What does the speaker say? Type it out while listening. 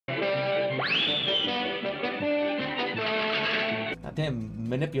Goddamn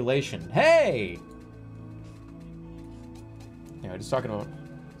manipulation. Hey! Anyway, just talking about...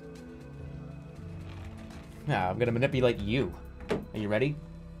 Yeah, I'm gonna manipulate you. Are you ready?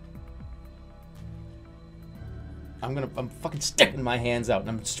 I'm fucking sticking my hands out and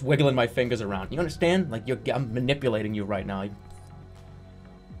I'm just wiggling my fingers around. You understand? Like, I'm manipulating you right now.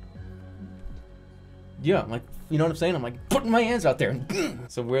 Yeah, like, you know what I'm saying? I'm like putting my hands out there. And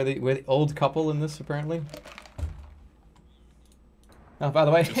so we're the old couple in this, apparently. Oh, by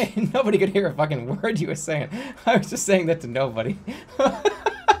the way, nobody could hear a fucking word you were saying. I was just saying that to nobody.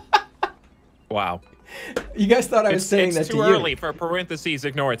 Wow. You guys thought I was saying that to you. It's too early for parentheses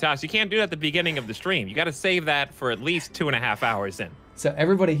ignore task. You can't do that at the beginning of the stream. You got to save that for at least 2.5 hours in. So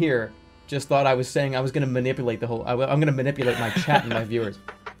everybody here just thought I was saying I was going to manipulate the whole... I'm going to manipulate my chat and my viewers.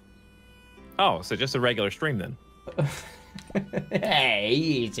 Oh, so just a regular stream then. Hey,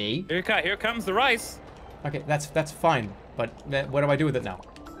 easy. Here comes the rice. Okay, that's fine. But what do I do with it now?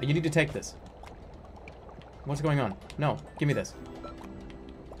 You need to take this. What's going on? No, give me this.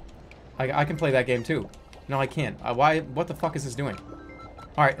 I can play that game too. No, I can't. Why? What the fuck is this doing?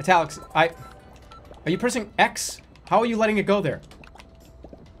 All right, Etalyx. Are you pressing X? How are you letting it go there?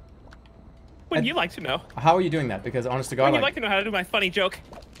 Wouldn't you like to know? How are you doing that? Because honest to God, Wouldn't you like to know how to do my funny joke?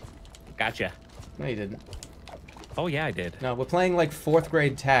 Gotcha. No, you didn't. Oh yeah, I did. No, we're playing like 4th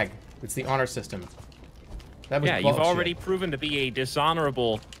grade tag. It's the honor system. That was yeah, bullshit. You've already proven to be a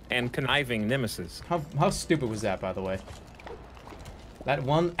dishonorable and conniving nemesis. How stupid was that, by the way? That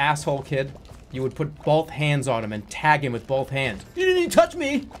one asshole kid, you would put both hands on him and tag him with both hands. You didn't even touch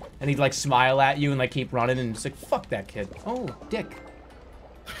me! And he'd like smile at you and like keep running and just like, fuck that kid. Oh, dick.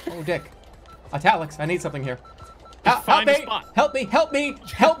 Oh, dick. Etalyx, I need something here. Help me! Help me! Help me!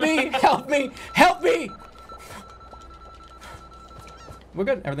 Help me! Help me! Help me! We're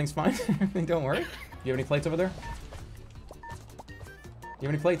good. Everything's fine. Don't worry. You have any plates over there? You have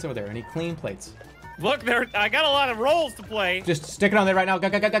any plates over there? Any clean plates? Look, I got a lot of roles to play. Just stick it on there right now. Go,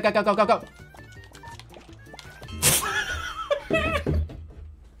 go, go, go, go, go, go, go.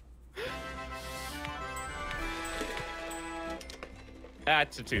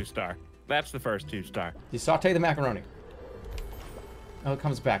 That's a 2-star. That's the first 2-star. You saute the macaroni. Oh, it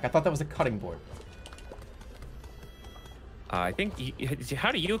comes back. I thought that was a cutting board. I think,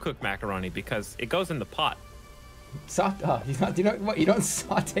 how do you cook macaroni? Because it goes in the pot. You know what? You don't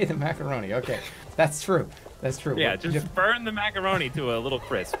saute the macaroni. Okay, that's true. That's true. Yeah, just burn the macaroni to a little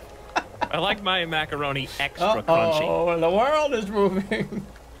crisp. I like my macaroni extra crunchy. Oh, the world is moving.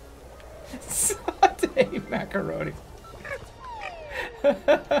 Saute macaroni.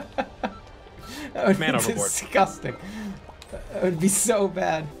 That would be disgusting. That would be so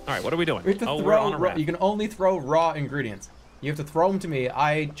bad. All right, what are we doing? We have to we're on a raft. You can only throw raw ingredients. You have to throw them to me.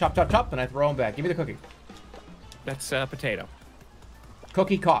 I chop, chop, chop, and I throw them back. Give me the cookie. That's potato.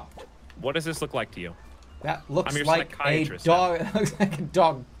 Cookie caught. What does this look like to you? That looks like a dog. It looks like a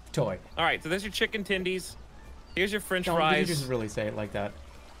dog toy. All right, so there's your chicken tendies. Here's your French fries. You just really say it like that.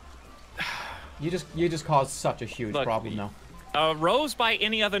 You just caused such a huge problem now. Rose by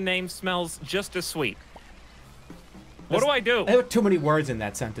any other name smells just as sweet. What do I do? There are too many words in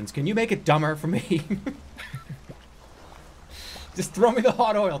that sentence. Can you make it dumber for me? Just throw me the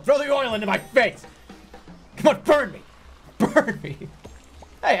hot oil. Throw the oil into my face. Come on, burn me. Burn me.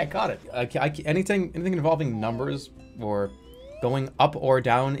 Hey, I caught it. Anything involving numbers or going up or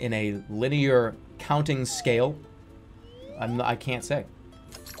down in a linear counting scale, I can't say.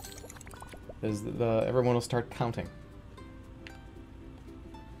 Everyone will start counting.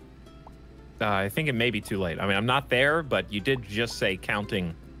 I think it may be too late. I mean, I'm not there, but you did just say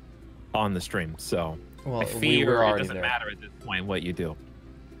counting on the stream, so I fear it doesn't matter at this point what you do.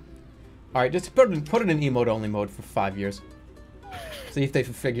 All right, just put it in emote-only mode for 5 years. See if they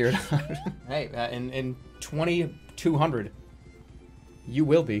can figure it out. Hey, in 2200, you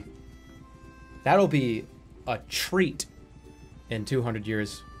will be. That'll be a treat in 200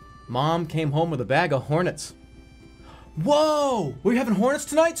 years. Mom came home with a bag of hornets. Whoa! We're having hornets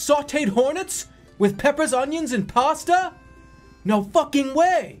tonight? Sauteed hornets? With peppers, onions, and pasta? No fucking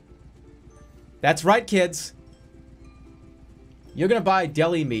way! That's right, kids. You're gonna buy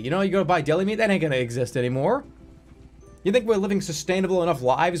deli meat. You know you're gonna buy deli meat? That ain't gonna exist anymore. You think we're living sustainable enough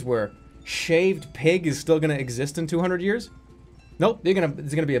lives where shaved pig is still gonna exist in 200 years? Nope,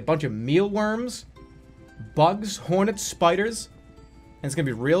 there's gonna be a bunch of mealworms, bugs, hornets, spiders, and it's gonna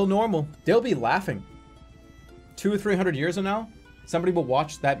be real normal. They'll be laughing. 200 or 300 years from now, somebody will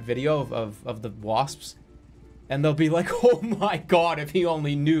watch that video of the wasps, and they'll be like, oh my god, if he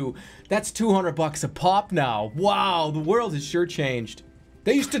only knew. That's $200 a pop now. Wow, the world has sure changed.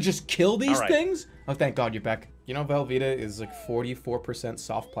 They used to just kill these things? Oh, thank God you're back. You know Velveeta is like 44%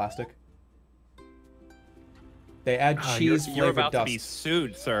 soft plastic? They add cheese flavored dust. You're about to be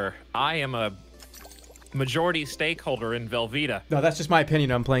sued, sir. I am a majority stakeholder in Velveeta. No, that's just my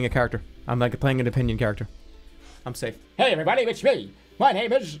opinion. I'm playing a character. I'm like playing an opinion character. I'm safe. Hey everybody, it's me. My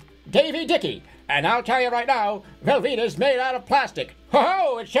name is Davy Dickey, and I'll tell you right now, Velveeta's made out of plastic.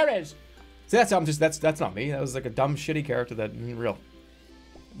 Ho-ho, it sure is. See, that's not me. That was like a dumb, shitty character that isn't real.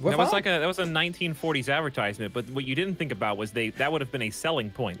 That was a 1940s advertisement, but what you didn't think about was that would have been a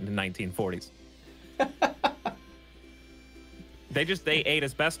selling point in the 1940s. They ate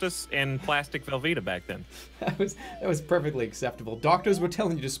asbestos and plastic Velveeta back then. That was perfectly acceptable. Doctors were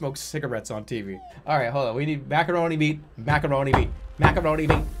telling you to smoke cigarettes on TV. All right, hold on. We need macaroni meat, macaroni meat, macaroni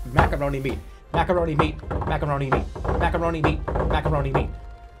meat, macaroni meat, macaroni meat, macaroni meat, macaroni meat, macaroni meat.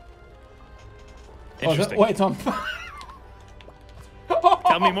 Interesting. Oh, wait, Tom.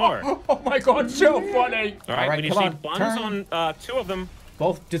 Tell me more. Oh my God, so funny. All right, we need to see buns on 2 of them.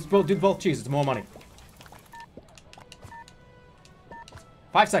 Do both cheese. It's more money.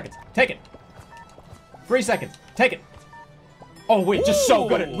 5 seconds. Take it. 3 seconds. Take it. Oh, we're just so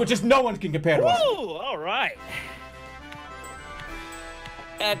good at. We're just no one can compare to us. Ooh, all right.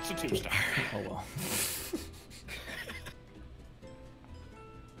 That's a 2-star. Oh well.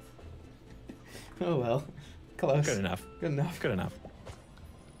 Oh well. Close. Good enough. Good enough. Good enough.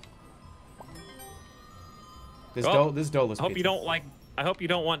 This doughless pizza. I hope you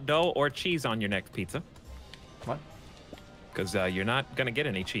don't want dough or cheese on your next pizza. What? Because you're not gonna get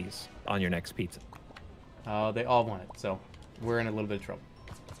any cheese on your next pizza. They all want it, so we're in a little bit of trouble.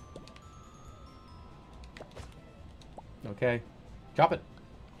 Okay, chop it.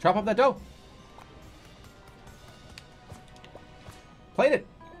 Chop up that dough. Plate it.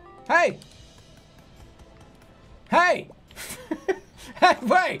 Hey. Hey. Hey,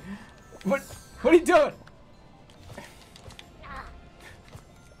 wait. What are you doing?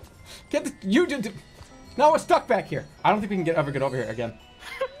 Get the Now we're stuck back here. I don't think we can ever get over here again.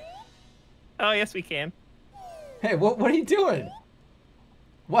 Oh yes, we can. Hey, what are you doing?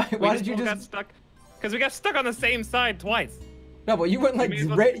 Why did you just got stuck? Because we got stuck on the same side twice. No, but you went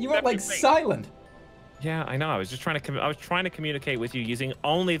like silent. Yeah, I know. I was just trying to communicate with you using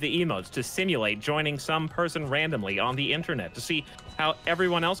only the emotes to simulate joining some person randomly on the internet to see how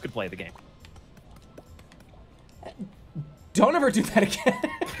everyone else could play the game. Don't ever do that again.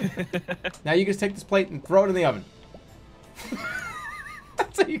 Now you just take this plate and throw it in the oven.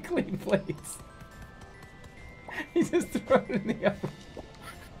 That's how you clean plates. You just throw it in the oven.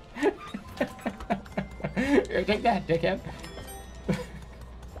 Here, take that, dickhead.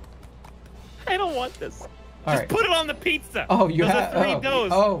 I don't want this. All just put it on the pizza. Oh, you have 3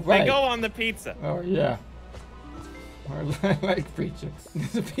 doughs. Oh, right. They go on the pizza. Oh yeah. I like pizza.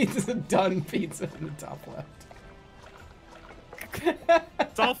 There's a done pizza in the top left.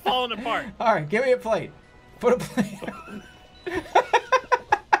 It's all falling apart. All right, give me a plate. Put a plate.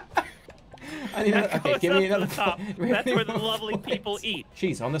 I need another. Okay, give me another plate. That's where the lovely people eat.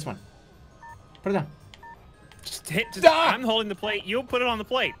 Cheese on this one. Put it down. Just I'm holding the plate. You put it on the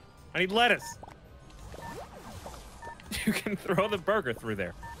plate. I need lettuce. You can throw the burger through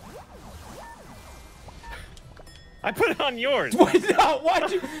there. I put it on yours. No, why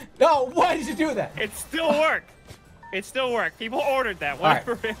did you do that? It still worked. It still worked. People ordered that.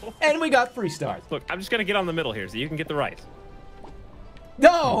 Whatever. Right. And we got 3 stars. Look, I'm just gonna get on the middle here so you can get the rice.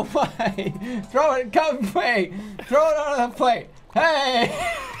 No, why? Throw it. Come, plate. Throw it on the plate. Hey.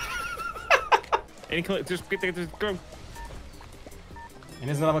 Just go. And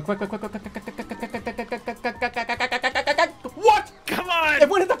here's another one. Quick. What? Come on! It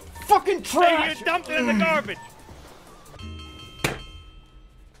went in the fucking trash! You dumped it in the garbage!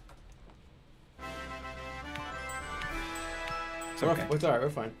 It's okay. It's alright,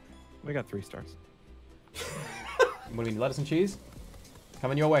 we're fine. We got 3 stars. What do we need? Lettuce and cheese?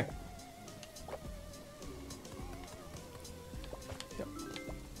 Coming your way. Yep.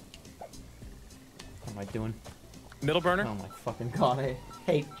 What am I doing? Middle burner? Oh my fucking god, I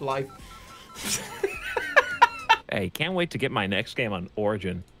hate life. Hey, can't wait to get my next game on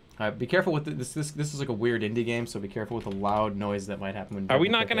Origin. Alright, be careful with this is like a weird indie game, so be careful with the loud noise that might happen when Are we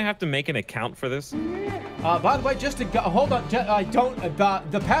not going to have to make an account for this? By the way, just to hold on,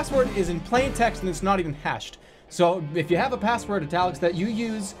 the password is in plain text and it's not even hashed. So if you have a password, Etalyx, that you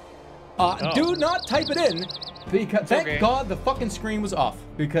use, do not type it in, because thank God the fucking screen was off,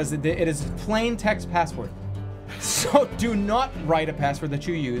 because it is plain text password. So do not write a password that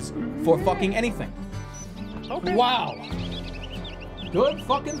you use for fucking anything. Okay. Wow. Good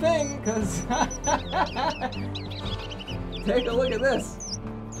fucking thing, because take a look at this.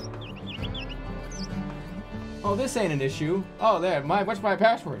 Oh, this ain't an issue. Oh, there. What's my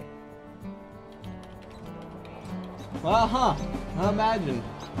password? Well, imagine.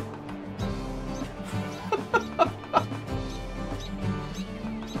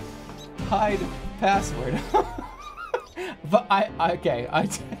 Hide password. But okay.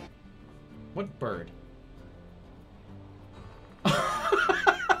 What bird?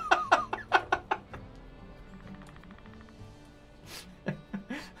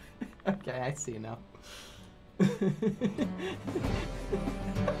 Okay, I see now. And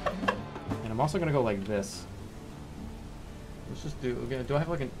I'm also gonna go like this. Let's just do I have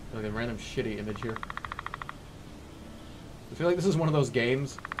like a random shitty image here? I feel like this is one of those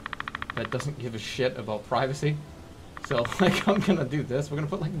games that doesn't give a shit about privacy. So like I'm gonna do this. We're gonna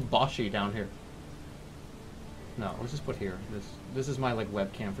put like Boshi down here. No, let's just put here. This is my like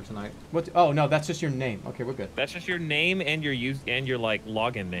webcam for tonight. What? Oh no, that's just your name. Okay, we're good. That's just your name and your like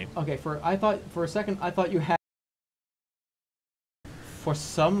login name. Okay, I thought for a second I thought you had. For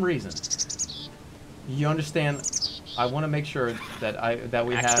some reason, you understand. I want to make sure that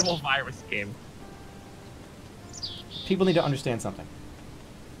we have actual virus game. People need to understand something.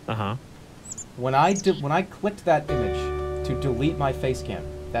 Uh-huh. When I clicked that image to delete my face cam,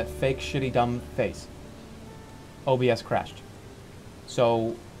 that fake shitty dumb face, OBS crashed.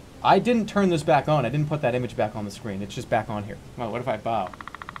 So I didn't turn this back on. I didn't put that image back on the screen. It's just back on here. Well, what if I bow?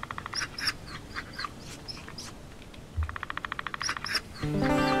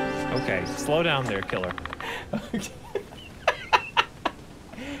 Okay, slow down there, killer. Okay.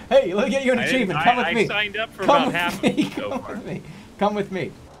 Hey, let me get you an achievement. Come with me. I signed up for about half of it so far. Come with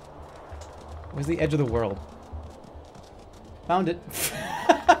me. Where's the edge of the world? Found it.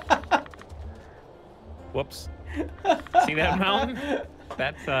 Whoops. See that mountain?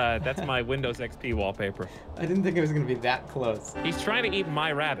 That's my Windows XP wallpaper. I didn't think it was gonna be that close. He's trying to eat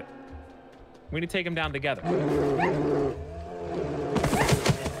my rabbit. We need to take him down together.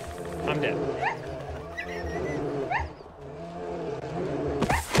 I'm dead.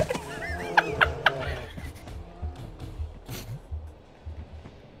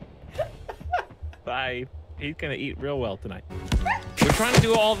 Bye. He's gonna eat real well tonight. We're trying to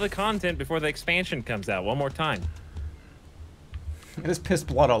do all the content before the expansion comes out. One more time. I just pissed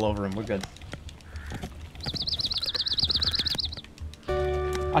blood all over him. We're good.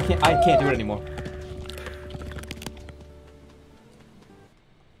 I can't do it anymore.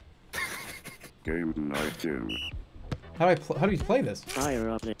 Game night 2. How do you play this? Fire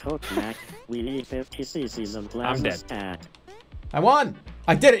up the coke, Mac. We need 50 cc's of plasma stat. I won!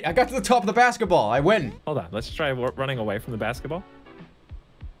 I did it! I got to the top of the basketball. I win. Hold on. Let's try running away from the basketball.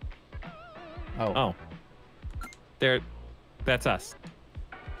 Oh. Oh. There. That's us.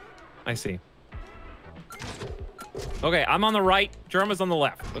 I see. Okay, I'm on the right. Germa's on the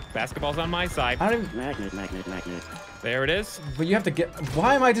left. Look, basketball's on my side. I don't even... Magnet. There it is. But you have to get...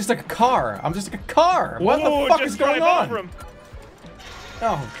 Why am I just like a car? I'm just like a car. What the fuck is going on?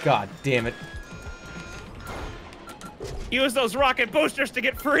 Oh, god damn it. Use those rocket boosters to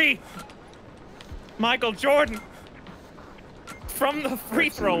get free. Michael Jordan. From the free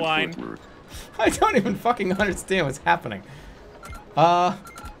throw line. I don't even fucking understand what's happening. I'm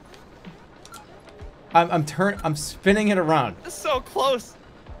spinning it around. It's so close.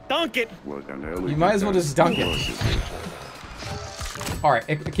 Dunk it. You might as well just dunk it. All right.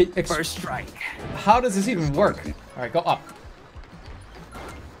 First strike. How does this even work? All right, go up.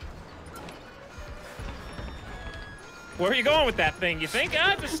 Where are you going with that thing? You think?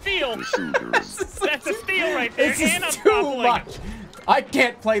 Ah, it's a steal. That's a steal right there. This is too much. I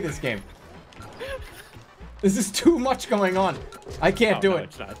can't play this game. This is too much going on. I can't do it.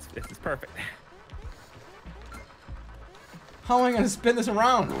 It's not. It's perfect. How am I going to spin this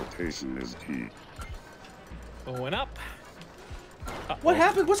around? Rotation is key. Going up. What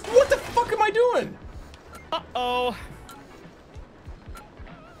happened? What the fuck am I doing? Uh-oh.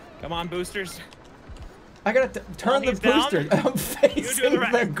 Come on, boosters. I gotta turn the booster. I'm facing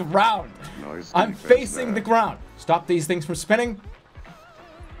the ground. Nice. I'm facing the ground. Stop these things from spinning.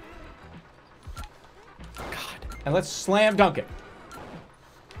 God. And let's slam dunk it.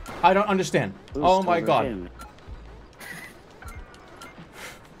 I don't understand. Oh my god.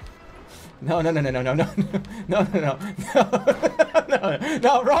 No,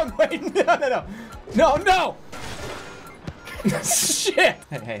 wrong way. No. Shit!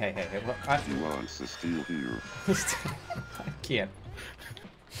 Hey. He wants to steal here. I can't.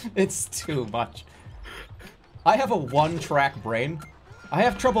 It's too much. I have a one-track brain. I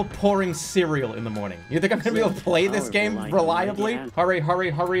have trouble pouring cereal in the morning. You think I'm gonna be able to play this game reliably? Hurry.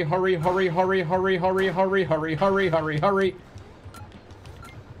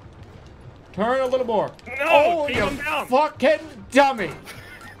 Turn a little more. No, oh, keep you him down. fucking dummy.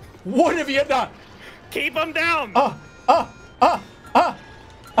 What have you done? Keep him down.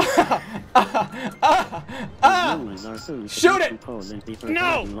 Shoot it!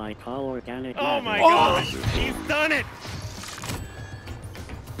 No! Like all organic Oh my matter. god! He's done it!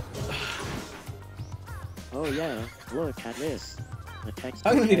 Oh yeah, look at this. The text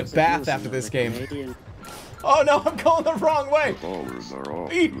I'm gonna need a has bath illusion after of this the game. Canadian- Oh no, I'm going the wrong way. Ballers are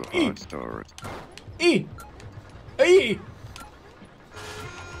off E, to a E. hot start. E. E.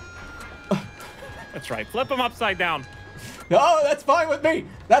 That's right. Flip him upside down. No, that's fine with me.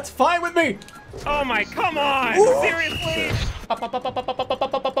 That's fine with me. Oh my, come on! Seriously?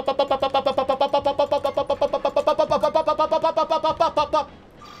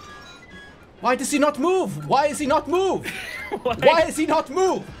 Why does he not move? Why is he not move? Why is he not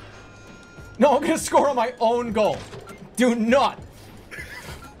move? No, I'm gonna score on my own goal. Do not.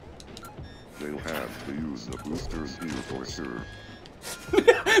 They'll have to use the boosters here for sure. No.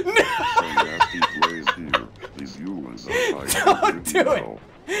 Some nasty plays here. These humans are fighting Don't do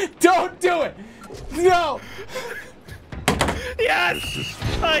it. Don't do it. No. Yes!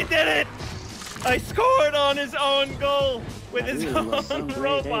 I did it! I scored on his own goal with his Really was some own great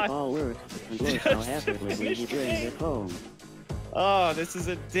robot. A-ball work, and look how effortlessly he brings it home. Oh, this is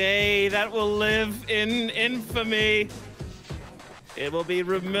a day that will live in infamy. It will be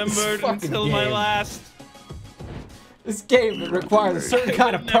remembered fucking until my game. last. This game requires a certain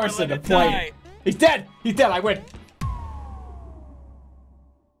kind of Never person to let it play die. it. He's dead. He's dead. I win.